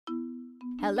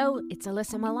Hello, it's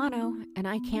Alyssa Milano, and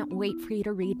I can't wait for you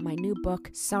to read my new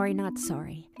book, Sorry Not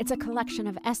Sorry. It's a collection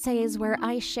of essays where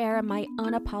I share my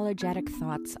unapologetic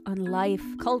thoughts on life,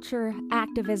 culture,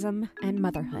 activism, and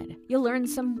motherhood. You'll learn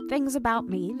some things about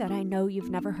me that I know you've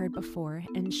never heard before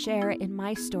and share in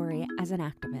my story as an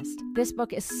activist. This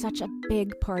book is such a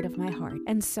big part of my heart,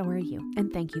 and so are you,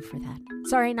 and thank you for that.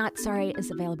 Sorry Not Sorry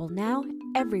is available now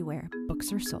everywhere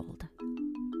books are sold.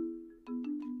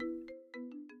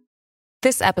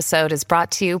 This episode is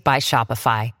brought to you by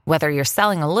Shopify. Whether you're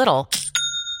selling a little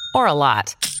or a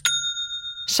lot,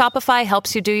 Shopify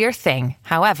helps you do your thing,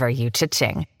 however you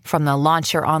cha-ching. From the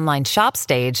launch your online shop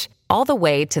stage, all the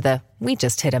way to the we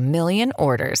just hit 1 million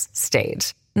orders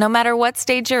stage. No matter what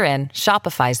stage you're in,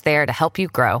 Shopify's there to help you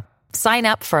grow. Sign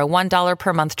up for a $1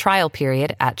 per month trial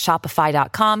period at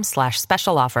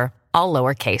shopify.com/special offer, all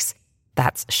lowercase.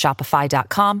 That's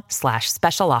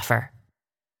shopify.com/special offer.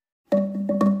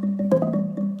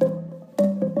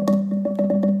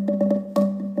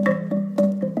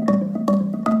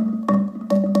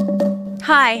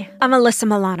 Hi, I'm Alyssa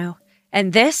Milano,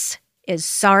 and this is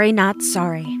Sorry Not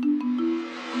Sorry.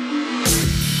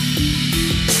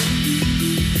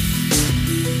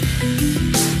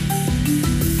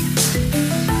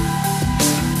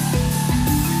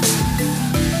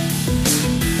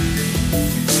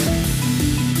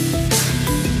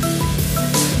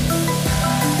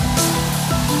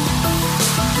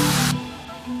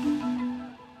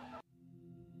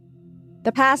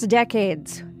 The past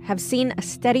decades have seen a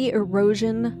steady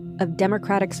erosion of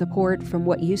Democratic support from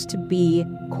what used to be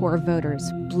core voters,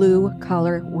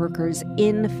 blue-collar workers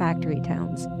in factory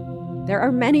towns. There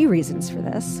are many reasons for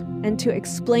this, and to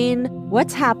explain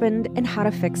what's happened and how to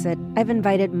fix it, I've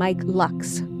invited Mike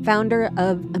Lux, founder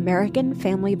of American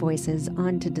Family Voices,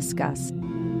 on to discuss.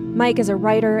 Mike is a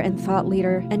writer and thought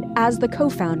leader, and as the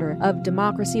co-founder of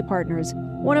Democracy Partners,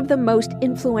 one of the most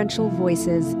influential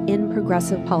voices in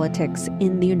progressive politics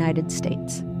in the United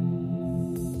States.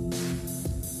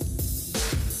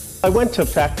 I went to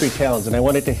factory towns and I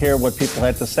wanted to hear what people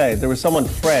had to say. There was someone,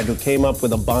 Fred, who came up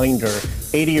with a binder,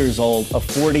 80 years old, of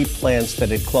 40 plants that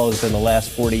had closed in the last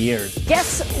 40 years.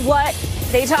 Guess what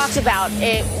they talked about?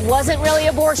 It wasn't really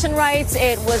abortion rights.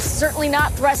 It was certainly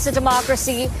not threats to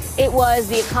democracy. It was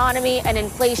the economy and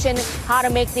inflation, how to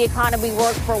make the economy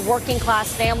work for working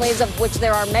class families, of which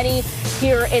there are many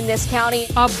here in this county.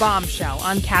 A bombshell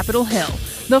on Capitol Hill.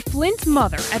 The Flint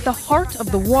mother at the heart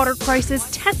of the water crisis,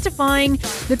 testifying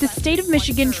that the state of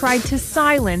Michigan tried to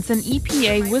silence an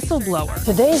EPA whistleblower.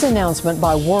 Today's announcement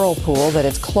by Whirlpool that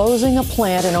it's closing a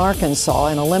plant in Arkansas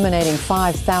and eliminating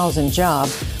 5,000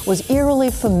 jobs was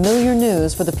eerily familiar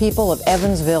news for the people of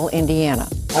Evansville, Indiana.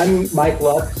 I'm Mike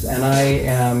Lux, and I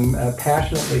am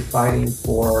passionately fighting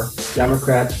for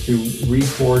Democrats to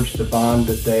reforge the bond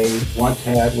that they once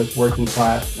had with working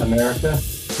class America.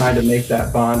 Trying to make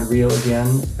that bond real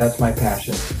again. That's my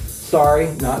passion.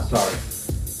 Sorry, not sorry.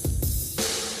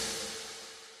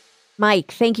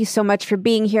 Mike, thank you so much for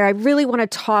being here. I really want to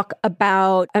talk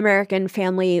about American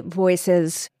Family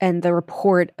Voices and the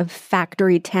report of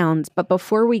factory towns. But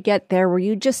before we get there, will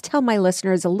you just tell my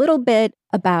listeners a little bit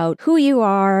about who you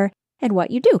are and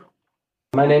what you do?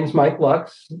 My name's Mike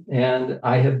Lux, and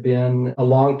I have been a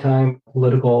longtime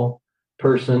political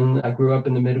person. I grew up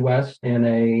in the Midwest in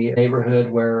a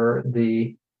neighborhood where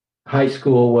the high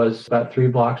school was about 3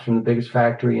 blocks from the biggest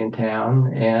factory in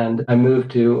town. And I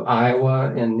moved to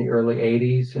Iowa in the early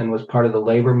 80s and was part of the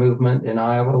labor movement in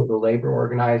Iowa, the labor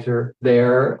organizer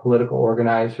there, political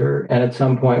organizer. And at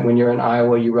some point when you're in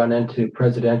Iowa, you run into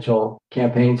presidential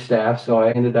campaign staff. So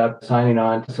I ended up signing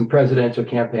on to some presidential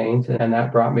campaigns, and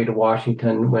that brought me to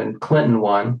Washington when Clinton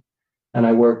won. And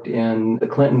I worked in the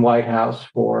Clinton White House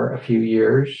for a few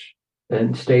years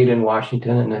and stayed in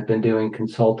Washington, and have been doing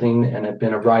consulting, and have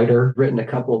been a writer, written a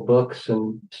couple of books,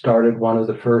 and started one of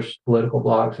the first political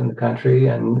blogs in the country,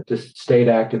 and just stayed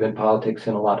active in politics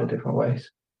in a lot of different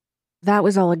ways. That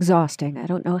was all exhausting. I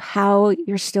don't know how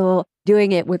you're still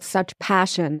doing it with such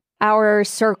passion. Our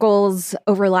circles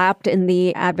overlapped in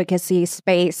the advocacy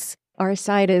space. Our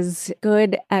side is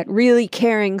good at really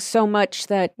caring so much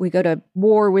that we go to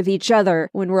war with each other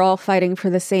when we're all fighting for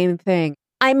the same thing.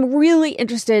 I'm really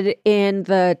interested in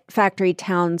the Factory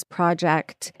Towns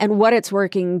project and what it's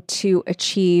working to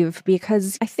achieve,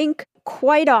 because I think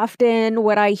quite often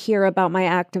what I hear about my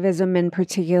activism in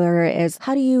particular is,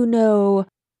 how do you know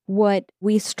what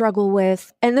we struggle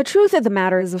with? And the truth of the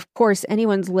matter is, of course,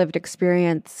 anyone's lived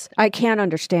experience I can't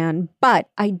understand, but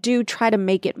I do try to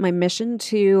make it my mission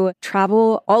to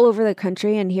travel all over the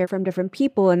country and hear from different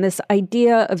people. And this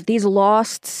idea of these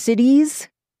lost cities,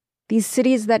 these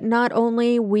cities that not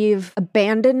only we've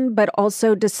abandoned, but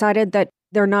also decided that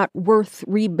they're not worth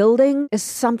rebuilding, is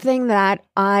something that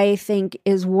I think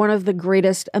is one of the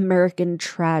greatest American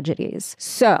tragedies.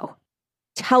 So,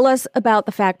 tell us about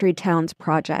the Factory Towns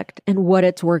Project and what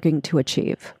it's working to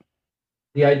achieve.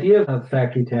 The idea of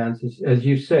factory towns is, as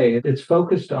you say, it's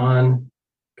focused on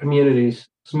communities,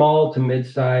 small to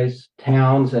mid-sized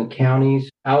towns and counties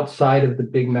outside of the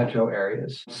big metro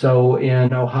areas. So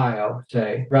in Ohio,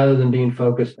 say, rather than being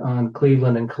focused on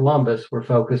Cleveland and Columbus, we're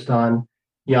focused on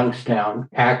Youngstown,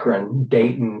 Akron,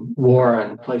 Dayton,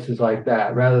 Warren, places like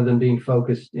that. Rather than being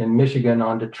focused in Michigan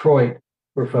on Detroit,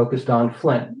 we're focused on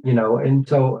Flint, and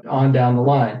so on down the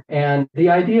line. And the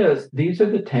idea is these are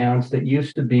the towns that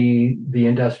used to be the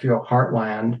industrial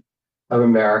heartland of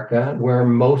America, where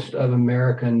most of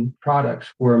American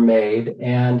products were made.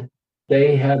 And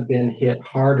they have been hit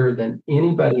harder than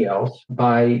anybody else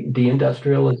by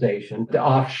deindustrialization, the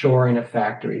offshoring of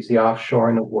factories, the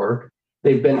offshoring of work.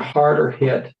 They've been harder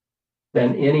hit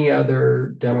than any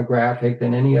other demographic,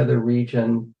 than any other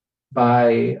region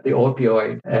by the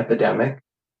opioid epidemic.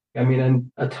 I mean,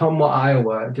 in Ottumwa,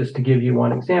 Iowa, just to give you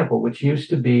one example, which used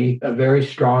to be a very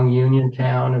strong union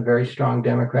town, a very strong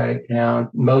Democratic town.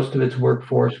 Most of its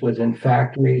workforce was in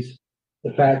factories.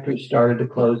 The factories started to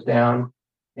close down.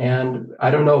 And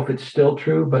I don't know if it's still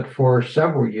true, but for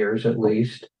several years at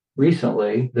least,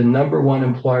 recently, the number one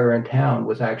employer in town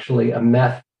was actually a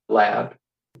meth lab.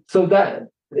 So that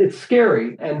it's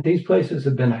scary. And these places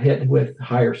have been hit with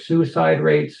higher suicide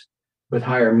rates, with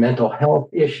higher mental health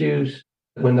issues.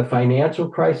 When the financial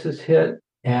crisis hit,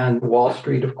 and Wall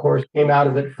Street, of course, came out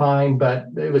of it fine, but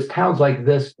it was towns like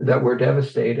this that were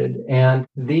devastated. And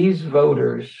these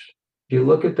voters, if you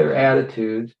look at their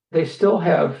attitudes, they still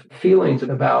have feelings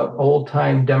about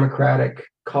old-time Democratic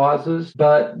causes,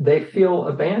 but they feel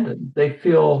abandoned. They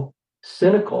feel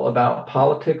cynical about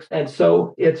politics. And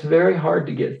so it's very hard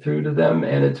to get through to them.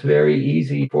 And it's very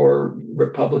easy for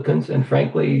Republicans and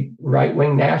frankly,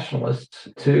 right-wing nationalists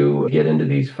to get into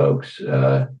these folks'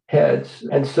 heads.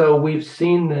 And so we've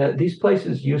seen that these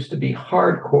places used to be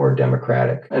hardcore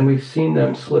Democratic, and we've seen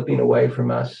them slipping away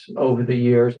from us over the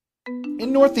years.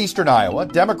 In northeastern Iowa,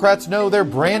 Democrats know their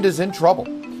brand is in trouble.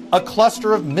 A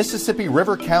cluster of Mississippi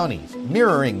River counties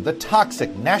mirroring the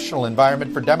toxic national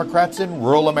environment for Democrats in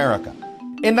rural America.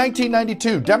 In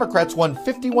 1992, Democrats won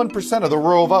 51% of the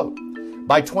rural vote.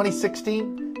 By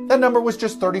 2016, that number was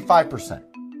just 35%.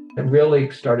 It really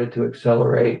started to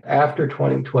accelerate after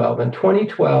 2012. In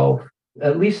 2012,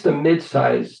 at least the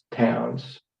mid-sized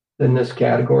towns in this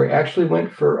category actually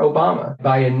went for Obama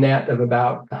by a net of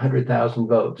about 100,000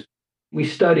 votes. We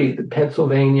studied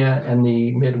Pennsylvania and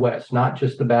the Midwest, not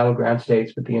just the battleground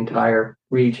states, but the entire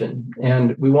region.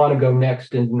 And we want to go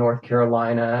next into North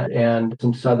Carolina and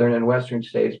some southern and western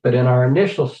states. But in our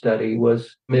initial study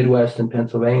was Midwest and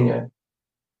Pennsylvania.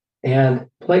 And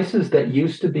places that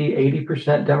used to be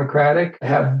 80% Democratic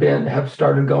have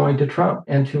started going to Trump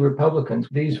and to Republicans.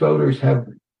 These voters have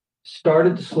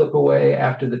started to slip away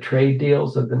after the trade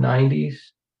deals of the 90s,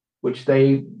 which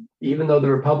even though the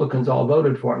Republicans all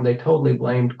voted for him, they totally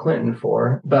blamed Clinton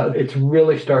for. But it's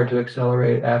really started to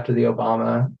accelerate after the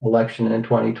Obama election in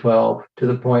 2012 to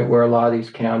the point where a lot of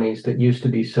these counties that used to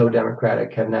be so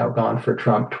Democratic have now gone for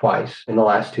Trump twice in the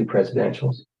last two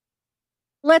presidentials.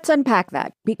 Let's unpack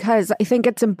that because I think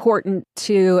it's important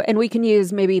and we can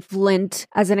use maybe Flint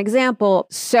as an example.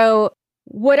 So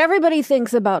what everybody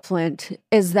thinks about Flint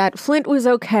is that Flint was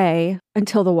okay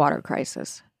until the water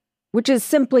crisis, which is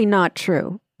simply not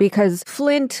true. Because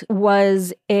Flint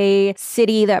was a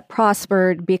city that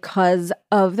prospered because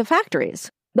of the factories,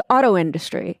 the auto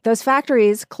industry. Those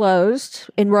factories closed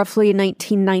in roughly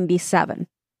 1997.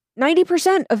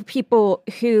 90% of people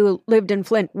who lived in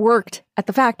Flint worked at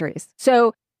the factories.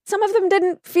 So some of them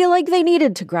didn't feel like they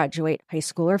needed to graduate high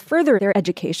school or further their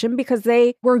education because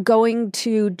they were going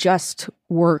to just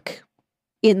work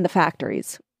in the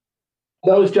factories.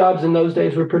 Those jobs in those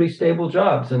days were pretty stable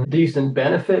jobs and decent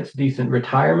benefits, decent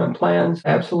retirement plans.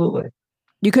 Absolutely.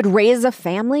 You could raise a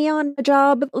family on a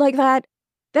job like that.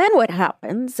 Then what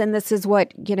happens, and this is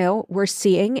what, we're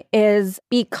seeing, is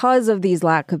because of these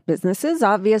lack of businesses,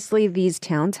 obviously these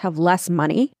towns have less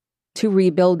money to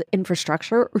rebuild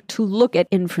infrastructure or to look at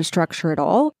infrastructure at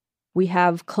all. We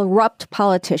have corrupt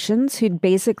politicians who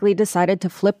basically decided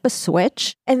to flip a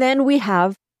switch. And then we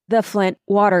have the Flint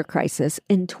water crisis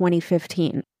in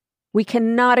 2015. We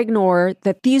cannot ignore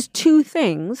that these two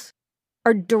things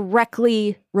are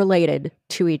directly related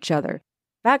to each other.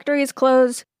 Factories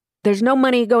close. There's no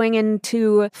money going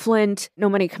into Flint, no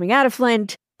money coming out of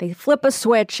Flint. They flip a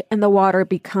switch and the water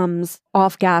becomes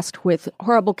off-gassed with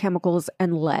horrible chemicals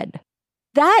and lead.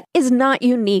 That is not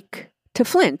unique to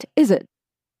Flint, is it?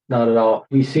 Not at all.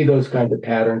 We see those kinds of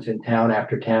patterns in town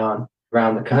after town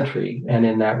around the country and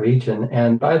in that region.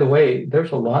 And by the way,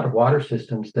 there's a lot of water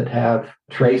systems that have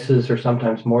traces or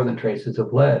sometimes more than traces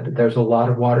of lead. There's a lot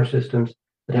of water systems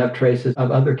that have traces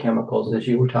of other chemicals, as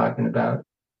you were talking about.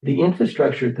 The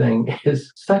infrastructure thing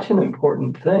is such an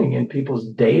important thing in people's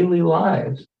daily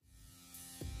lives.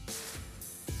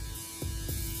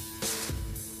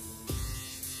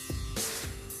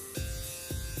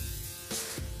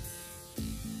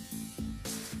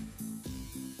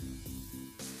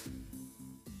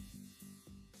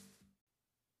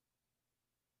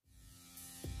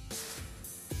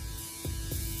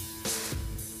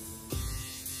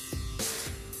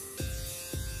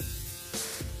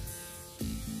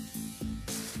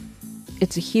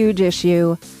 It's a huge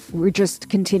issue. We're just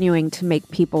continuing to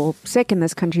make people sick in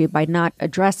this country by not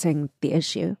addressing the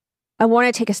issue. I want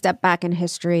to take a step back in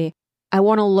history. I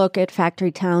want to look at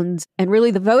factory towns and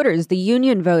really the voters, the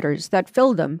union voters that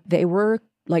filled them. They were,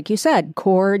 like you said,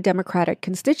 core Democratic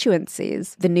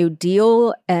constituencies. The New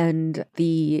Deal and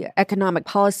the economic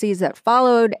policies that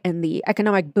followed and the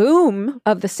economic boom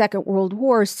of the Second World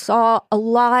War saw a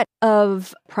lot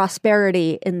of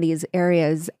prosperity in these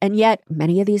areas. And yet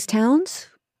many of these towns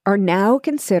are now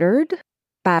considered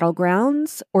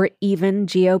battlegrounds or even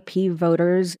GOP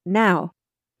voters now.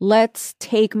 Let's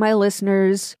take my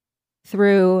listeners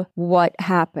through what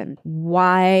happened.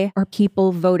 Why are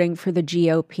people voting for the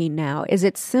GOP now? Is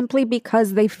it simply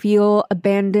because they feel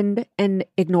abandoned and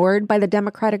ignored by the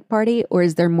Democratic Party, or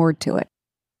is there more to it?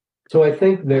 So I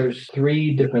think there's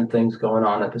three different things going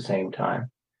on at the same time.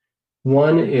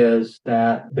 One is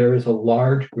that there is a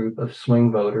large group of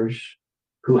swing voters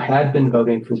who had been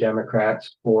voting for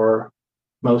Democrats for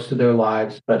most of their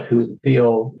lives, but who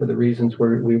feel, for the reasons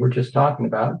we were just talking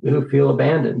about, who feel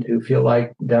abandoned, who feel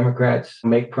like Democrats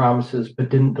make promises but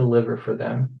didn't deliver for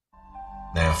them.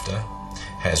 NAFTA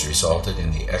has resulted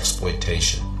in the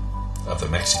exploitation of the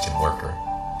Mexican worker,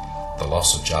 the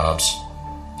loss of jobs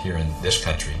here in this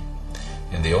country,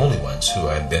 and the only ones who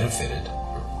have benefited,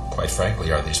 quite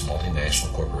frankly, are these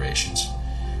multinational corporations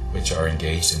which are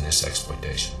engaged in this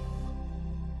exploitation.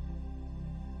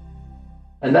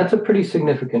 And that's a pretty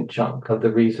significant chunk of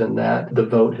the reason that the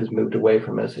vote has moved away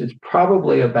from us. It's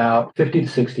probably about 50 to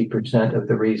 60% of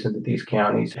the reason that these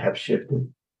counties have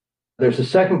shifted. There's a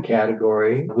second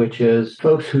category, which is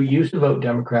folks who used to vote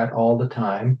Democrat all the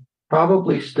time,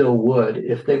 probably still would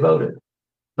if they voted.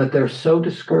 But they're so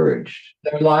discouraged.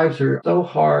 Their lives are so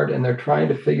hard, and they're trying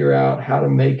to figure out how to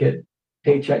make it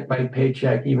paycheck by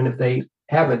paycheck, even if they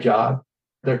have a job.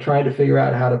 They're trying to figure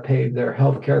out how to pay their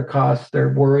health care costs.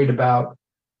 They're worried about,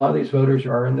 a lot of these voters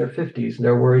are in their 50s, and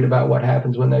they're worried about what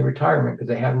happens when they retire because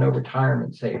they have no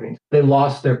retirement savings. They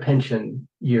lost their pension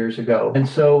years ago. And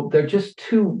so they're just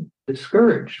too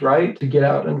discouraged, right, to get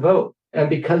out and vote. And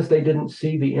because they didn't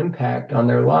see the impact on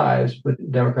their lives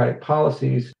with Democratic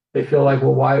policies, they feel like,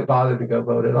 well, why bother to go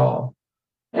vote at all?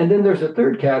 And then there's a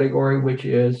third category, which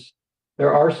is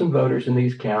there are some voters in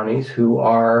these counties who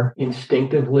are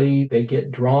instinctively, they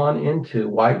get drawn into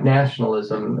white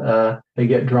nationalism. They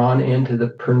get drawn into the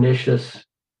pernicious,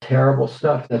 terrible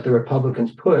stuff that the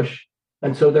Republicans push.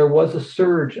 And so there was a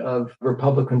surge of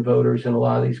Republican voters in a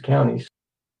lot of these counties.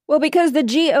 Well, because the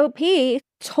GOP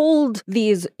told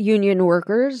these union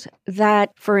workers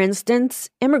that, for instance,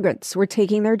 immigrants were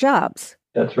taking their jobs.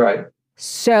 That's right.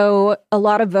 So a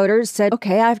lot of voters said,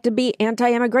 okay, I have to be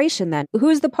anti-immigration then.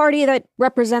 Who's the party that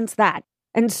represents that?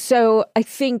 And so I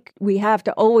think we have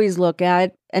to always look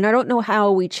at, and I don't know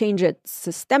how we change it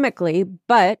systemically,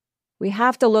 but we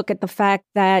have to look at the fact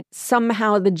that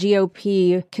somehow the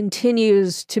GOP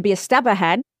continues to be a step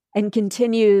ahead and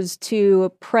continues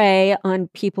to prey on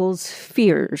people's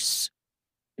fears.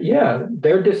 Yeah,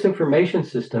 their disinformation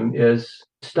system is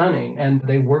stunning, and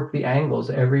they work the angles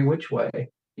every which way.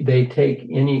 They take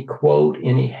any quote,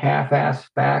 any half-assed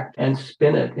fact, and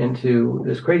spin it into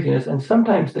this craziness. And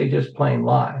sometimes they just plain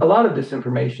lie. A lot of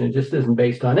disinformation just isn't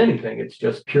based on anything. It's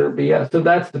just pure BS. So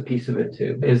that's the piece of it,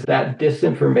 too, is that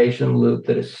disinformation loop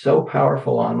that is so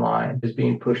powerful online is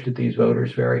being pushed at these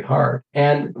voters very hard.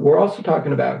 And we're also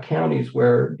talking about counties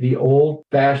where the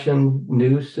old-fashioned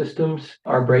news systems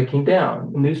are breaking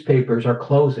down. Newspapers are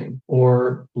closing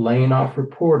or laying off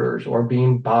reporters or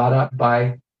being bought up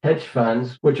by hedge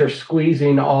funds, which are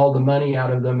squeezing all the money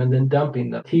out of them and then dumping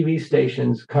them. TV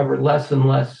stations cover less and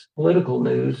less political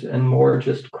news and more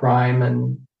just crime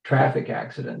and traffic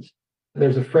accidents.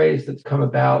 There's a phrase that's come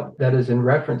about that is in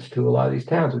reference to a lot of these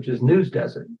towns, which is news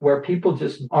desert, where people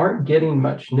just aren't getting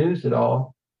much news at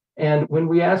all. And when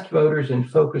we asked voters in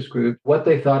focus groups what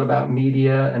they thought about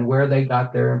media and where they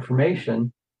got their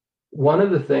information, one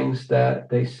of the things that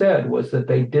they said was that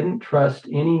they didn't trust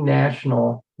any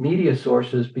national media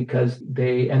sources because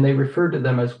they referred to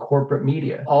them as corporate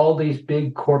media. All these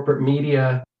big corporate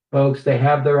media folks, they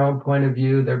have their own point of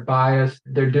view, they're biased,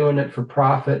 they're doing it for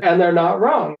profit, and they're not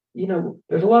wrong. You know,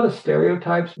 there's a lot of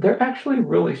stereotypes. They're actually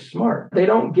really smart. They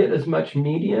don't get as much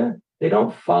media. They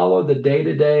don't follow the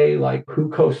day-to-day, like who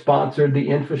co-sponsored the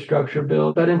infrastructure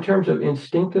bill. But in terms of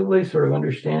instinctively sort of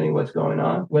understanding what's going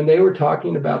on, when they were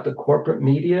talking about the corporate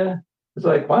media, it's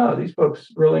like, wow, these folks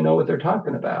really know what they're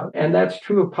talking about. And that's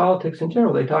true of politics in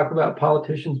general. They talk about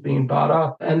politicians being bought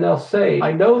off, and they'll say,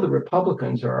 I know the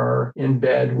Republicans are in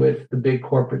bed with the big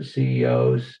corporate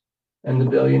CEOs and the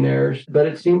billionaires, but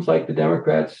it seems like the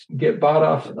Democrats get bought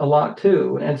off a lot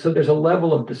too. And so there's a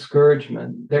level of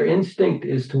discouragement. Their instinct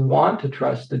is to want to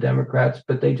trust the Democrats,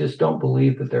 but they just don't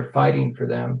believe that they're fighting for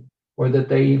them or that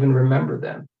they even remember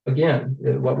them. Again,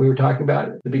 what we were talking about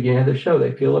at the beginning of the show,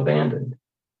 they feel abandoned.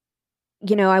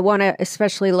 You know, I want to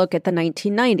especially look at the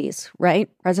 1990s, right?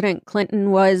 President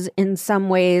Clinton was in some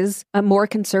ways a more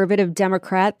conservative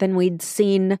Democrat than we'd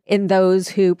seen in those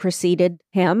who preceded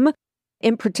him.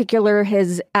 In particular,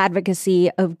 his advocacy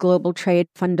of global trade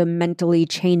fundamentally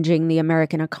changing the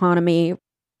American economy,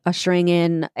 ushering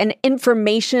in an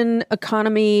information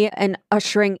economy and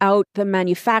ushering out the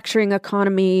manufacturing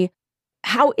economy.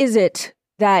 How is it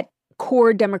that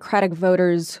core Democratic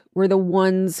voters were the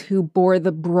ones who bore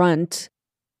the brunt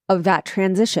of that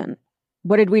transition?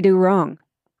 What did we do wrong?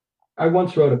 I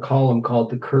once wrote a column called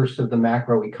The Curse of the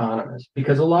Macroeconomist,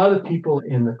 because a lot of people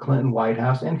in the Clinton White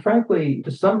House, and frankly,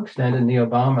 to some extent in the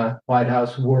Obama White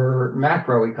House, were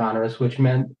macroeconomists, which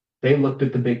meant they looked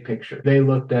at the big picture. They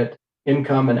looked at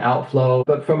income and outflow,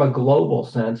 but from a global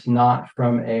sense, not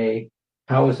from a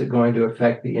how is it going to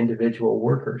affect the individual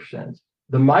worker sense.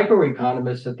 The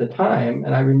microeconomists at the time,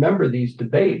 and I remember these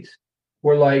debates,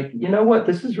 were like, you know what,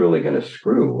 this is really going to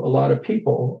screw a lot of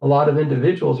people. A lot of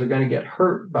individuals are going to get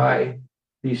hurt by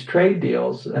these trade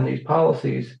deals and these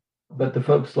policies. But the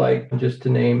folks like, just to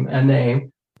name a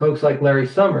name, folks like Larry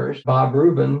Summers, Bob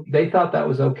Rubin, they thought that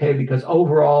was okay because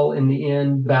overall, in the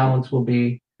end, balance will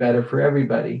be better for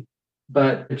everybody.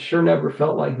 But it sure never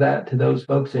felt like that to those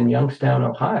folks in Youngstown,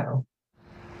 Ohio.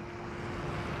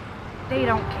 They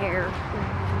don't care.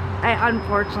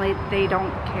 Unfortunately, they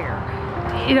don't care.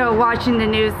 You know, watching the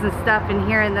news and stuff and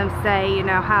hearing them say, you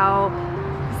know, how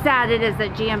sad it is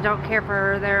that GM don't care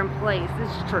for their employees.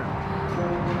 It's true.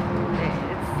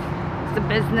 It's a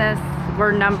business.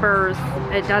 We're numbers.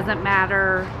 It doesn't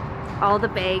matter. All the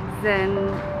begs and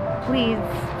pleas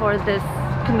for this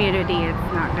community,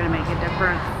 it's not going to make a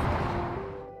difference.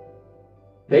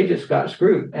 They just got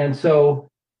screwed. And so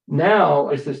now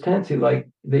it's this tendency, like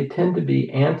they tend to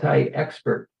be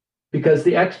anti-expert, because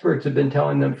the experts have been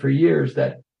telling them for years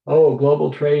that, oh, global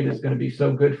trade is going to be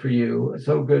so good for you,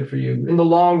 so good for you. In the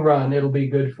long run, it'll be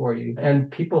good for you.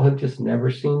 And people have just never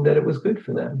seen that it was good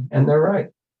for them. And they're right.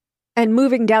 And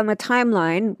moving down the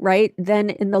timeline, right, then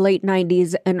in the late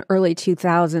 90s and early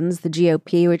 2000s, the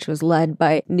GOP, which was led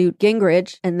by Newt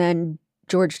Gingrich, and then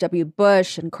George W.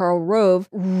 Bush and Karl Rove,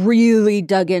 really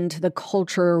dug into the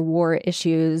culture war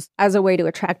issues as a way to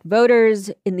attract voters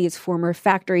in these former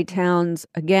factory towns,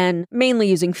 again, mainly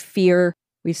using fear.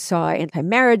 We saw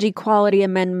anti-marriage equality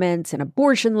amendments and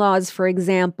abortion laws, for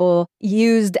example,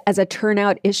 used as a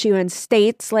turnout issue in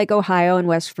states like Ohio and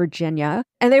West Virginia,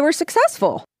 and they were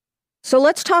successful. So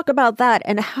let's talk about that,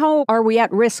 and how are we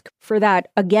at risk for that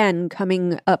again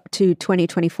coming up to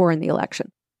 2024 in the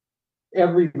election?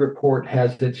 Every report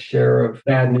has its share of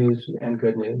bad news and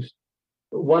good news.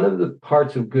 One of the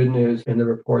parts of good news in the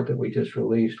report that we just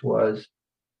released was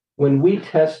when we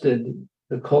tested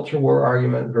the culture war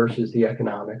argument versus the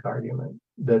economic argument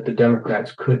that the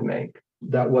Democrats could make,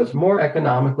 that was more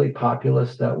economically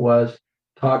populist, that was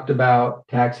talked about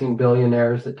taxing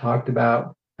billionaires, that talked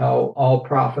about how all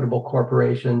profitable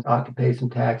corporations ought to pay some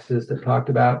taxes, that talked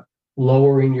about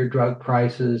lowering your drug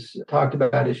prices, talked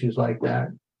about issues like that.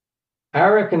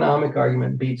 Our economic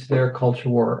argument beats their culture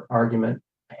war argument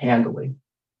handily.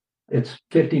 It's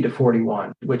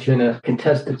 50-41, which in a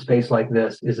contested space like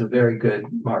this is a very good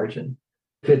margin.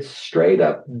 If it's straight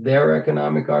up their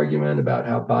economic argument about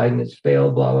how Biden has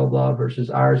failed, blah, blah, blah, versus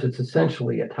ours, it's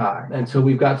essentially a tie. And so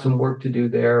we've got some work to do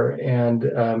there,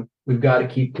 and we've got to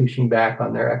keep pushing back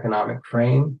on their economic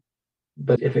frame.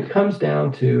 But if it comes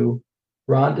down to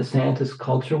Ron DeSantis'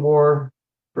 culture war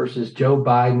versus Joe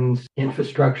Biden's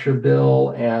infrastructure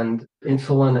bill and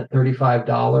insulin at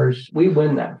 $35, we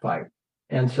win that fight.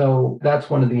 And so that's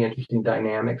one of the interesting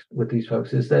dynamics with these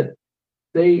folks, is that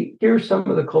They hear some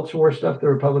of the culture war stuff the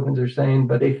Republicans are saying,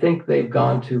 but they think they've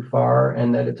gone too far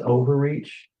and that it's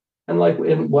overreach. And like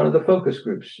in one of the focus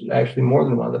groups, actually more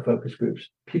than one of the focus groups,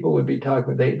 people would be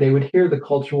talking, they would hear the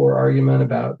culture war argument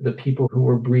about the people who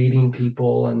were breeding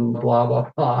people and blah, blah,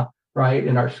 blah, right,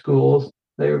 in our schools.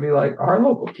 They would be like, our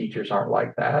local teachers aren't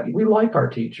like that. We like our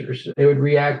teachers. They would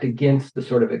react against the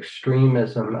sort of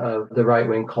extremism of the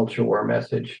right-wing culture war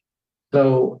message.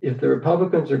 So if the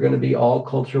Republicans are going to be all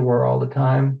culture war all the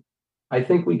time, I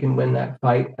think we can win that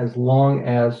fight as long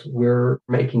as we're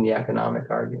making the economic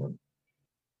argument.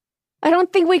 I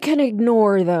don't think we can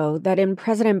ignore, though, that in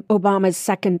President Obama's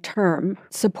second term,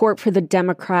 support for the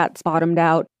Democrats bottomed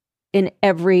out in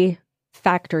every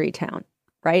factory town,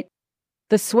 right?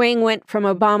 The swing went from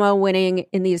Obama winning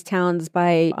in these towns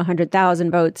by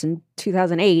 100,000 votes in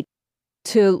 2008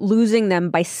 to losing them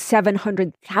by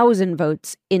 700,000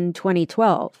 votes in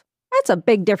 2012. That's a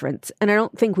big difference, and I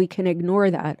don't think we can ignore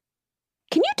that.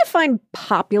 Can you define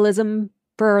populism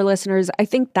for our listeners? I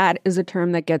think that is a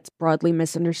term that gets broadly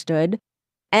misunderstood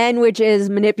and which is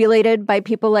manipulated by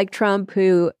people like Trump,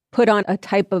 who put on a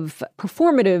type of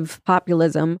performative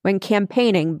populism when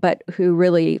campaigning, but who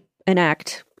really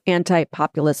enact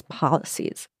anti-populist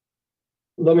policies.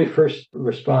 Let me first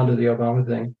respond to the Obama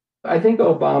thing. I think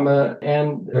Obama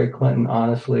and Hillary Clinton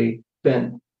honestly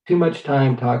spent too much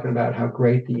time talking about how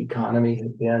great the economy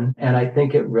has been. And I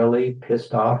think it really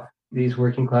pissed off these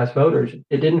working class voters.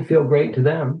 It didn't feel great to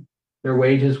them. Their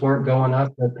wages weren't going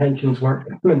up. Their pensions weren't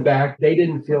coming back. They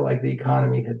didn't feel like the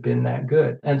economy had been that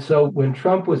good. And so when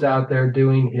Trump was out there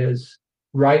doing his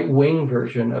right-wing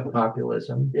version of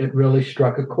populism, it really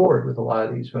struck a chord with a lot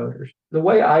of these voters. The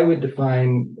way I would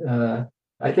define,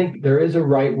 I think there is a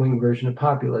right-wing version of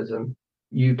populism.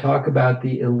 You talk about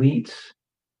the elites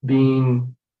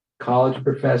being college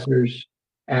professors,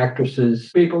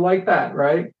 actresses, people like that,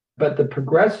 right? But the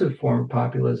progressive form of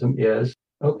populism is,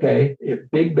 okay, if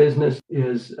big business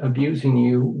is abusing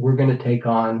you, we're going to take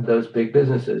on those big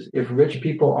businesses. If rich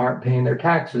people aren't paying their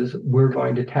taxes, we're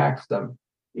going to tax them.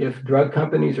 If drug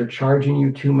companies are charging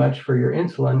you too much for your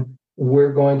insulin,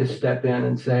 we're going to step in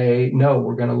and say, no,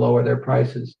 we're going to lower their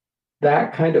prices.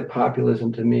 That kind of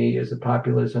populism to me is a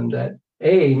populism that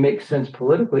A, makes sense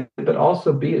politically, but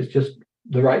also B, is just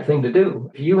the right thing to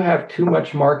do. If you have too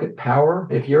much market power,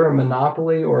 if you're a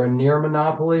monopoly or a near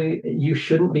monopoly, you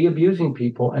shouldn't be abusing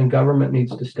people, and government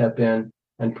needs to step in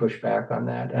and push back on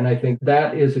that. And I think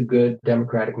that is a good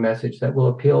democratic message that will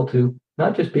appeal to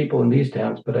not just people in these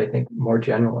towns, but I think more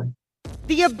generally.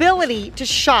 The ability to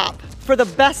shop for the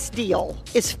best deal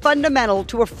is fundamental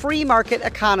to a free market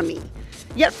economy.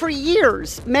 Yet for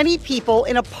years, many people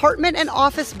in apartment and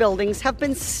office buildings have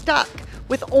been stuck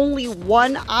with only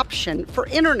one option for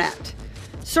internet.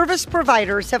 Service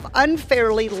providers have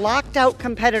unfairly locked out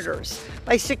competitors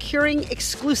by securing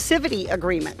exclusivity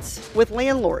agreements with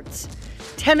landlords.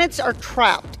 Tenants are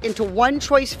trapped into one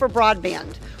choice for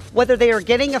broadband, whether they are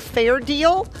getting a fair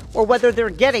deal or whether they're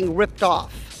getting ripped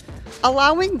off.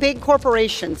 Allowing big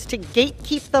corporations to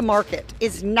gatekeep the market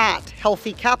is not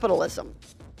healthy capitalism.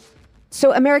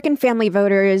 So American Family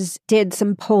Voters did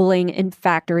some polling in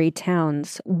factory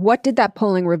towns. What did that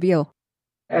polling reveal?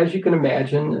 As you can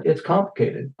imagine, it's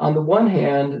complicated. On the one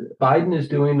hand, Biden is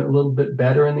doing a little bit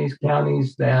better in these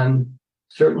counties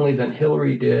certainly than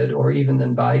Hillary did, or even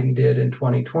than Biden did in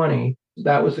 2020.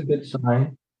 That was a good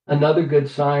sign. Another good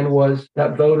sign was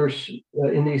that voters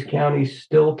in these counties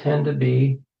still tend to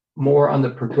be more on the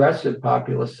progressive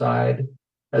populist side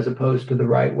as opposed to the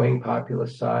right-wing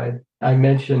populist side. I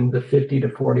mentioned the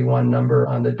 50-41 number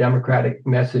on the Democratic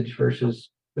message versus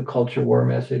the culture war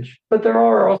message. But there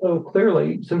are also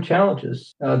clearly some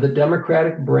challenges. The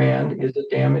Democratic brand is a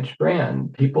damaged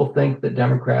brand. People think that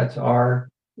Democrats are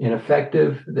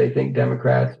ineffective. They think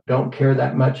Democrats don't care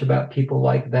that much about people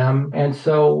like them. And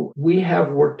so we have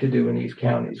work to do in these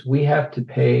counties. We have to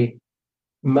pay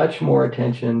much more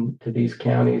attention to these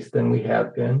counties than we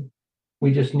have been.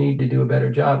 We just need to do a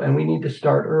better job, and we need to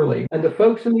start early. And the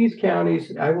folks in these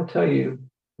counties, I will tell you,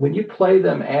 when you play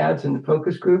them ads in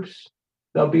focus groups,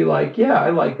 they'll be like, yeah,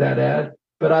 I like that ad,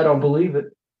 but I don't believe it,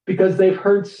 because they've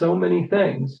heard so many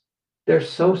things. They're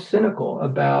so cynical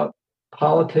about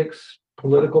politics,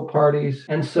 political parties.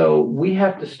 And so we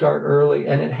have to start early,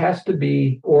 and it has to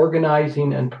be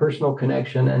organizing and personal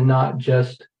connection and not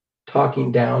just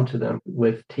talking down to them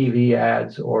with TV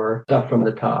ads or stuff from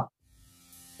the top.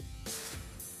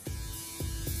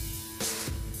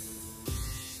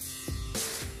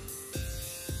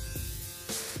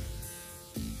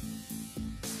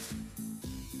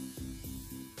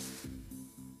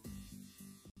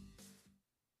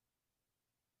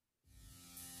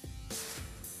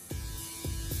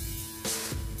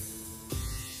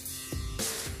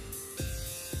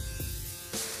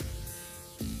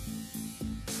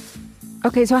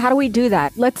 Okay, so how do we do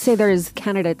that? Let's say there's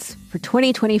candidates for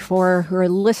 2024 who are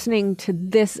listening to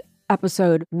this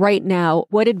episode right now.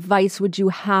 What advice would you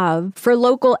have for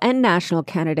local and national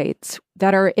candidates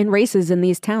that are in races in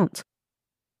these towns?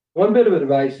 One bit of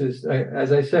advice is,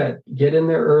 as I said, get in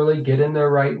there early, get in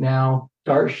there right now,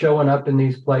 start showing up in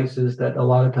these places that a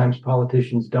lot of times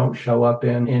politicians don't show up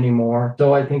in anymore.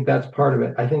 So I think that's part of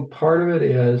it. I think part of it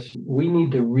is we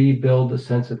need to rebuild a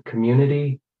sense of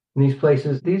community in these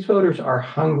places. These voters are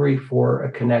hungry for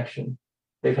a connection.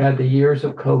 They've had the years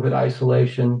of COVID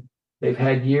isolation. They've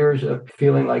had years of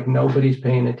feeling like nobody's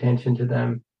paying attention to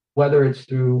them, whether it's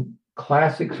through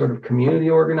classic sort of community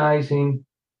organizing,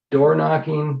 door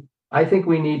knocking. I think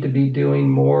we need to be doing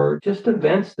more just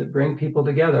events that bring people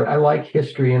together. I like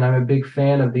history, and I'm a big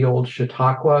fan of the old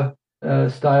Chautauqua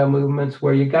style movements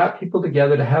where you got people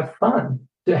together to have fun,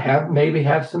 to maybe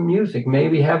have some music,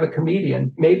 maybe have a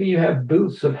comedian, maybe you have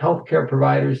booths of healthcare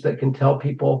providers that can tell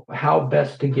people how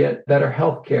best to get better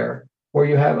healthcare, or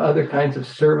you have other kinds of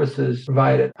services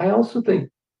provided. I also think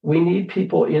we need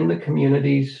people in the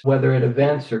communities, whether at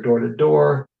events or door to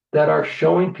door, that are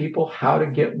showing people how to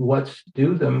get what's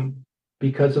due them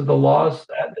because of the laws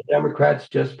that the Democrats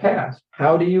just passed.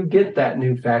 How do you get that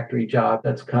new factory job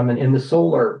that's coming in the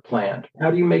solar plant?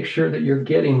 How do you make sure that you're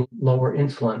getting lower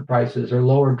insulin prices or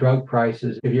lower drug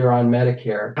prices if you're on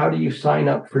Medicare? How do you sign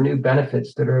up for new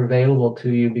benefits that are available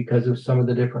to you because of some of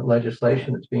the different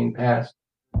legislation that's being passed?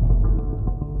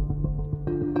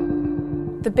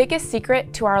 The biggest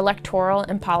secret to our electoral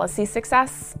and policy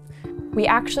success? We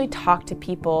actually talked to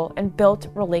people and built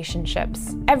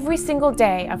relationships. Every single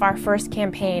day of our first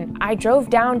campaign, I drove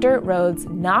down dirt roads,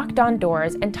 knocked on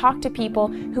doors, and talked to people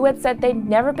who had said they'd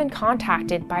never been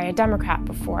contacted by a Democrat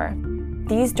before.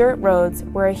 These dirt roads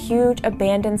were a huge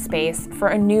abandoned space for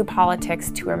a new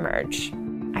politics to emerge.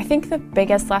 I think the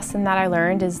biggest lesson that I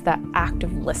learned is the act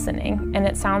of listening. And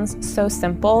it sounds so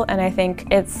simple, and I think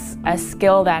it's a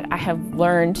skill that I have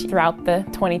learned throughout the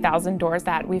 20,000 doors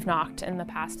that we've knocked in the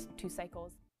past 2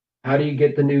 cycles. How do you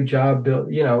get the new job built,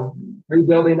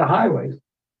 rebuilding the highways,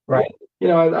 right?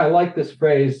 I like this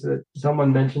phrase that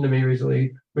someone mentioned to me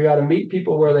recently. We got to meet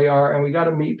people where they are, and we got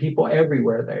to meet people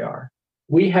everywhere they are.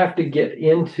 We have to get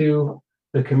into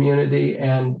the community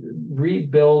and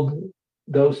rebuild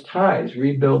those ties,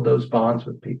 rebuild those bonds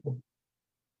with people.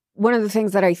 One of the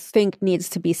things that I think needs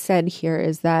to be said here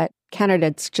is that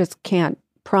candidates just can't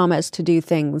promise to do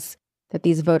things that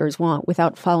these voters want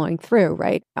without following through,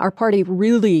 right? Our party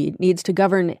really needs to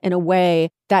govern in a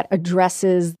way that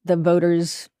addresses the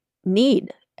voters'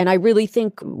 need. And I really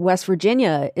think West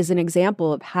Virginia is an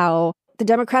example of how the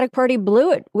Democratic Party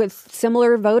blew it with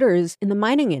similar voters in the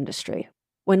mining industry.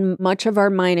 When much of our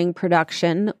mining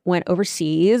production went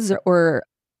overseas or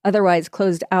otherwise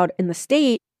closed out in the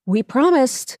state, we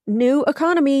promised new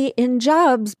economy in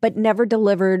jobs, but never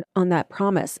delivered on that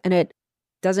promise. And it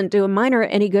doesn't do a miner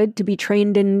any good to be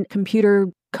trained in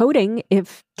computer coding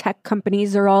if tech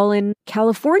companies are all in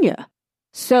California.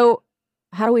 So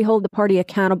how do we hold the party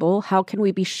accountable? How can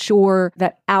we be sure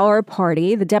that our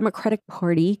party, the Democratic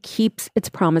Party, keeps its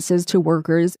promises to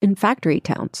workers in factory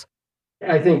towns?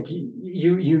 I think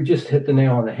you just hit the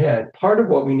nail on the head. Part of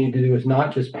what we need to do is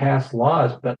not just pass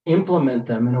laws, but implement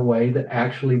them in a way that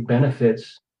actually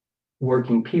benefits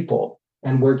working people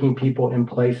and working people in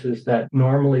places that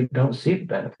normally don't see the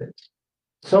benefits.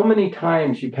 So many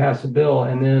times you pass a bill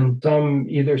and then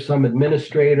either some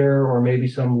administrator or maybe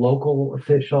some local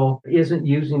official isn't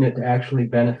using it to actually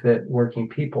benefit working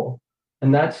people.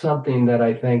 And that's something that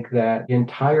I think that the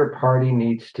entire party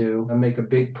needs to make a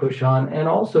big push on, and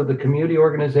also the community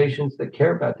organizations that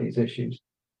care about these issues.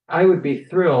 I would be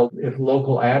thrilled if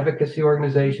local advocacy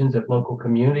organizations, if local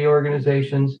community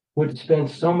organizations would spend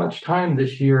so much time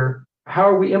this year. How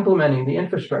are we implementing the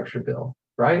infrastructure bill,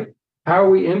 right? How are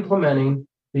we implementing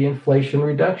the Inflation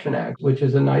Reduction Act, which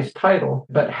is a nice title,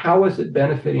 but how is it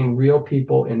benefiting real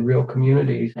people in real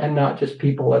communities and not just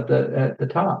people at the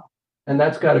top? And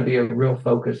that's got to be a real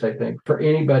focus, I think, for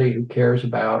anybody who cares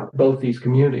about both these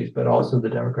communities, but also the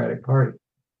Democratic Party.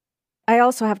 I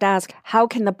also have to ask, how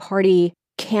can the party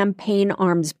campaign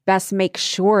arms best make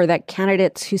sure that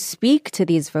candidates who speak to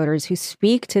these voters, who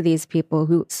speak to these people,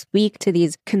 who speak to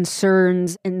these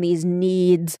concerns and these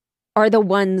needs are the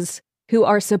ones who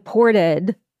are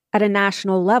supported at a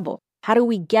national level? How do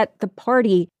we get the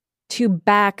party to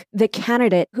back the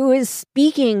candidate who is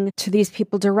speaking to these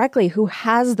people directly, who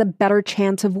has the better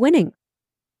chance of winning?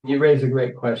 You raise a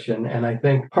great question. And I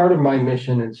think part of my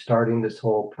mission in starting this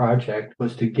whole project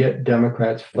was to get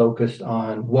Democrats focused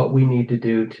on what we need to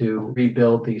do to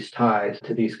rebuild these ties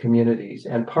to these communities.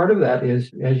 And part of that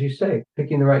is, as you say,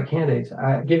 picking the right candidates.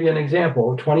 I give you an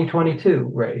example, 2022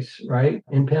 race, right,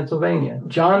 in Pennsylvania.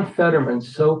 John Fetterman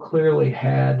so clearly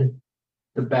had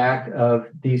the back of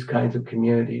these kinds of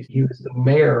communities. He was the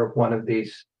mayor of one of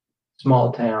these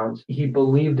small towns. He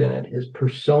believed in it. His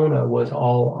persona was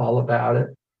all about it.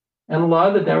 And a lot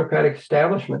of the Democratic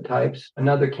establishment types,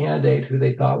 another candidate who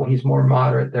they thought, well, he's more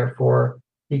moderate, therefore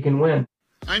he can win.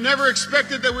 I never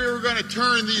expected that we were going to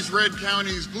turn these red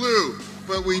counties blue,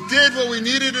 but we did what we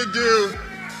needed to do,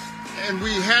 and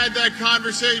we had that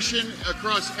conversation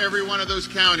across every one of those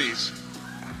counties.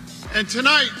 And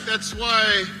tonight, that's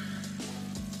why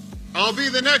I'll be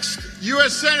the next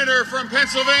U.S. Senator from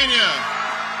Pennsylvania.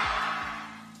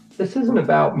 This isn't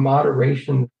about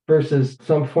moderation versus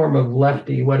some form of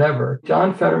lefty, whatever.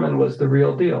 John Fetterman was the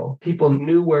real deal. People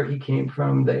knew where he came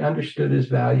from. They understood his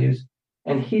values.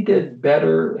 And he did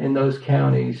better in those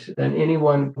counties than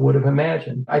anyone would have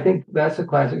imagined. I think that's a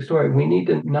classic story. We need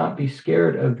to not be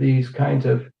scared of these kinds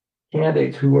of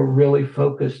candidates who are really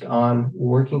focused on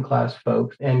working class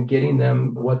folks and getting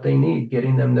them what they need,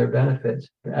 getting them their benefits.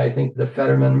 I think the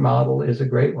Fetterman model is a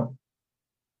great one.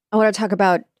 I want to talk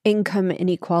about income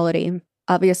inequality.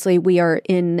 Obviously, we are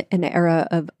in an era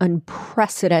of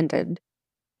unprecedented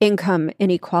income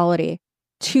inequality.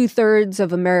 2/3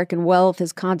 of American wealth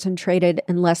is concentrated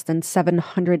in less than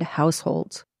 700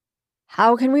 households.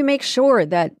 How can we make sure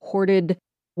that hoarded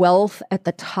wealth at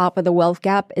the top of the wealth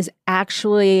gap is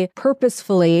actually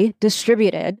purposefully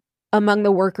distributed among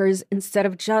the workers instead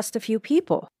of just a few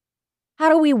people? How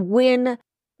do we win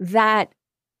that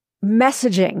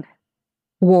messaging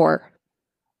war?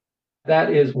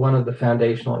 That is one of the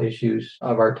foundational issues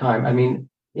of our time. I mean,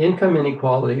 income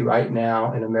inequality right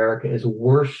now in America is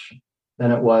worse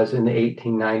than it was in the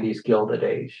 1890s Gilded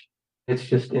Age. It's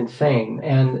just insane.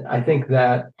 And I think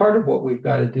that part of what we've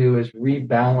got to do is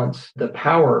rebalance the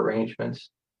power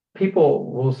arrangements.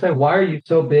 People will say, why are you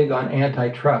so big on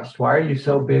antitrust? Why are you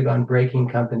so big on breaking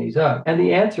companies up? And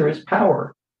the answer is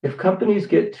power. If companies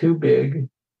get too big,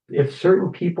 if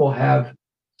certain people have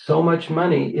so much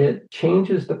money, it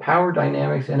changes the power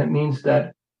dynamics, and it means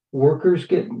that workers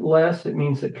get less. It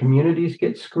means that communities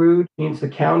get screwed. It means the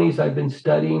counties I've been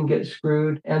studying get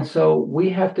screwed. And so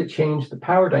we have to change the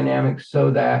power dynamics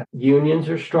so that unions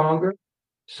are stronger,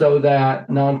 so that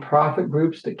nonprofit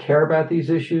groups that care about these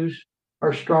issues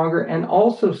are stronger, and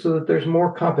also so that there's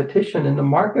more competition in the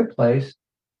marketplace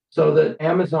so that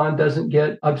Amazon doesn't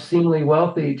get obscenely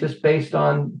wealthy just based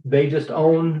on they just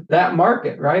own that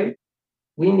market, right?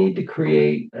 We need to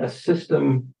create a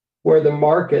system where the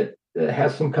market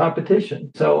has some competition.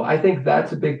 So I think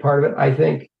that's a big part of it. I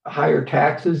think higher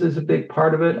taxes is a big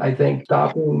part of it. I think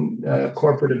stopping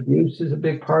corporate abuse is a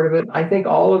big part of it. I think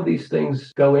all of these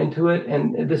things go into it.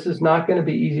 And this is not going to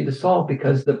be easy to solve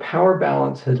because the power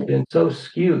balance has been so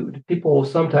skewed. People will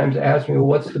sometimes ask me, well,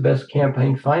 what's the best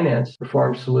campaign finance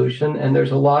reform solution? And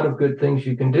there's a lot of good things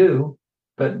you can do.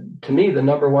 But to me, the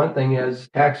number one thing is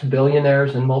tax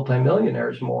billionaires and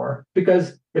multimillionaires more,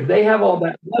 because if they have all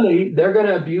that money, they're going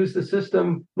to abuse the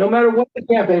system no matter what the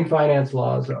campaign finance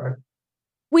laws are.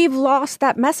 We've lost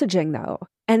that messaging, though.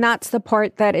 And that's the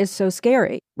part that is so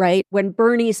scary, right? When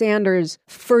Bernie Sanders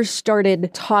first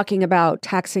started talking about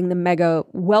taxing the mega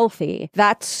wealthy,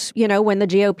 that's, when the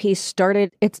GOP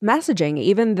started its messaging,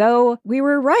 even though we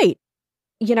were right.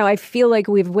 I feel like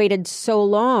we've waited so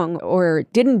long or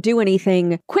didn't do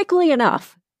anything quickly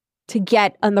enough to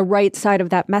get on the right side of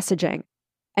that messaging.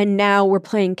 And now we're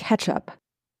playing catch up.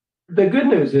 The good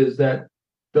news is that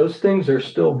those things are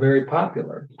still very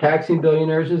popular. Taxing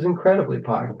billionaires is incredibly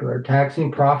popular.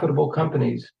 Taxing profitable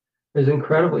companies is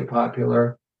incredibly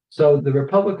popular. So the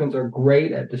Republicans are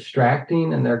great at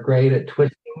distracting, and they're great at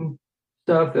twisting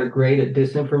stuff. They're great at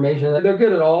disinformation. They're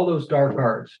good at all those dark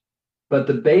arts. But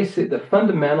the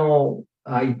fundamental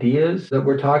ideas that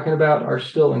we're talking about are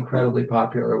still incredibly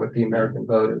popular with the American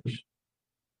voters.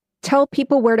 Tell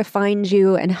people where to find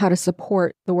you and how to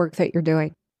support the work that you're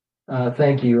doing.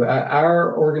 Thank you.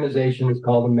 Our organization is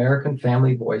called American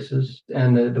Family Voices,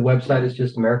 and the website is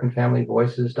just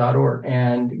AmericanFamilyVoices.org.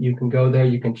 And you can go there.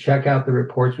 You can check out the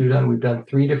reports we've done. We've done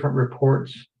 3 different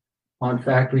reports on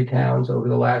factory towns over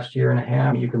the last year and a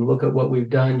half. You can look at what we've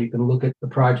done. You can look at the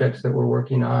projects that we're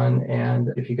working on. And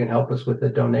if you can help us with a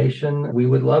donation, we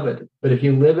would love it. But if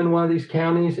you live in one of these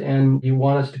counties and you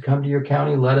want us to come to your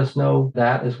county, let us know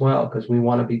that as well, because we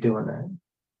want to be doing that.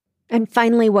 And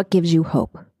finally, what gives you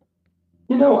hope?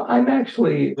 I'm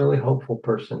actually a really hopeful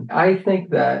person. I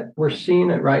think that we're seeing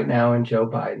it right now in Joe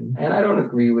Biden. And I don't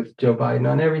agree with Joe Biden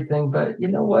on everything, but you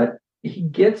know what? He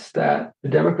gets that the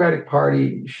Democratic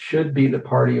Party should be the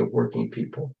party of working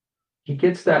people. He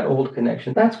gets that old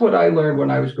connection. That's what I learned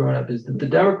when I was growing up, is that the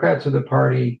Democrats are the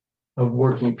party of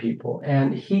working people.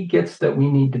 And he gets that we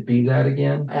need to be that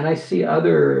again. And I see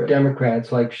other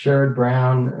Democrats like Sherrod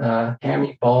Brown,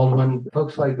 Tammy Baldwin,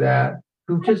 folks like that,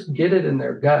 who just get it in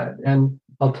their gut. And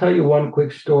I'll tell you one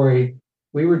quick story.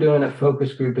 We were doing a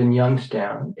focus group in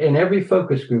Youngstown. In every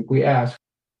focus group, we asked,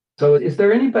 so is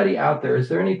there anybody out there? Is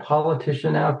there any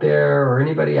politician out there or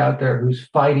anybody out there who's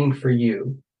fighting for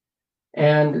you?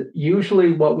 And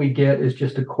usually what we get is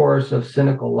just a chorus of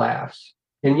cynical laughs.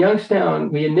 In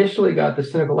Youngstown, we initially got the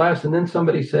cynical laughs, and then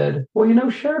somebody said, well,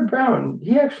 Sherrod Brown,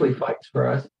 he actually fights for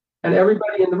us. And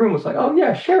everybody in the room was like, oh,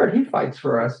 yeah, Sherrod, he fights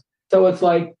for us. So it's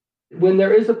like, when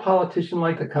there is a politician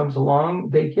like that comes along,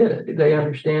 they get it. They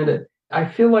understand it. I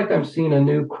feel like I'm seeing a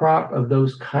new crop of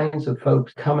those kinds of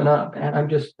folks coming up. And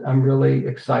I'm really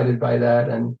excited by that.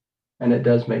 And it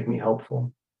does make me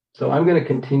hopeful. So I'm going to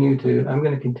continue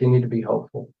to be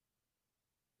hopeful.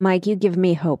 Mike, you give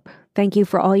me hope. Thank you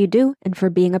for all you do and for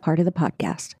being a part of the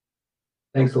podcast.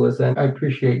 Thanks, Alyssa. I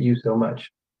appreciate you so much.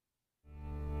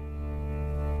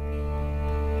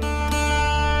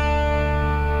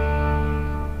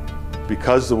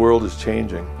 Because the world is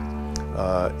changing,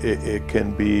 it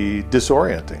can be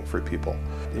disorienting for people.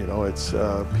 It's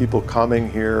people coming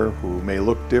here who may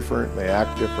look different, may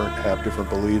act different, have different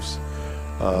beliefs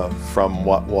from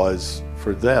what was,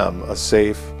 for them, a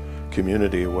safe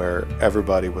community where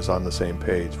everybody was on the same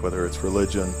page, whether it's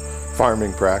religion,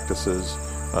 farming practices,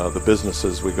 the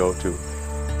businesses we go to.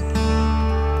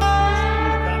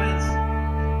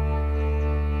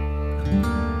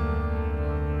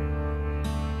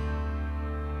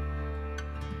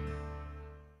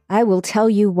 I will tell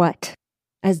you what,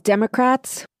 as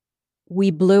Democrats,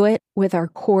 we blew it with our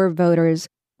core voters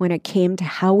when it came to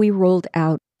how we rolled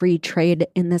out free trade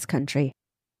in this country.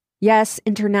 Yes,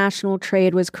 international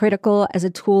trade was critical as a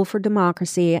tool for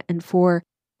democracy and for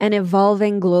an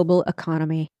evolving global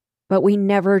economy, but we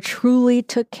never truly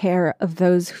took care of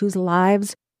those whose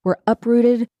lives were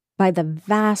uprooted by the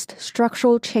vast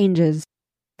structural changes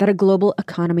that a global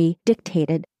economy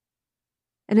dictated.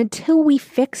 And until we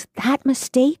fix that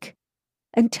mistake,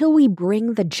 until we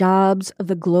bring the jobs of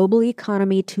the global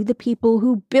economy to the people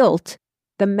who built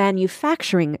the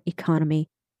manufacturing economy,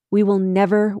 we will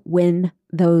never win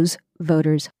those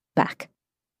voters back.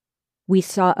 We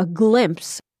saw a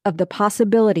glimpse of the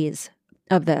possibilities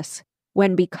of this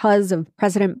when, because of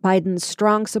President Biden's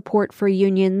strong support for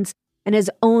unions and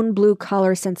his own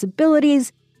blue-collar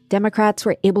sensibilities, Democrats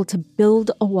were able to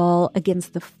build a wall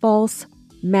against the false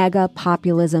MAGA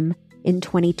populism in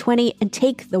 2020 and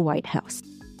take the White House.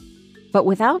 But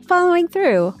without following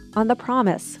through on the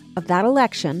promise of that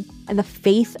election and the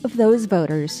faith of those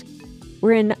voters,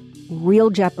 we're in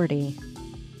real jeopardy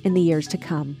in the years to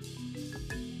come.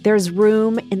 There's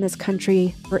room in this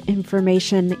country for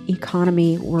information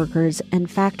economy workers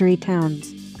and factory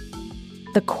towns.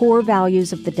 The core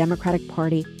values of the Democratic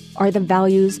Party are the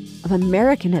values of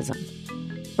Americanism.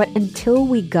 But until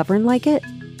we govern like it,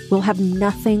 we'll have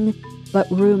nothing but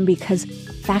room because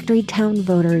factory town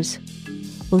voters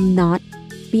will not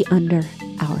be under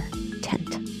our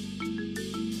tent.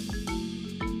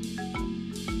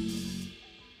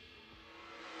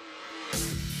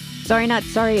 Sorry Not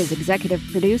Sorry is executive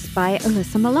produced by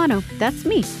Alyssa Milano. That's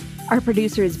me. Our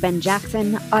producer is Ben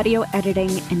Jackson, audio editing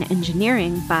and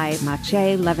engineering by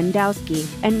Maciej Lewandowski,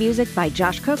 and music by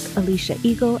Josh Cook, Alicia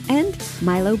Eagle, and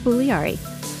Milo Bugliari.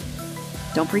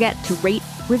 Don't forget to rate,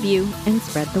 review, and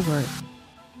spread the word.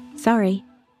 Sorry,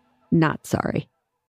 not sorry.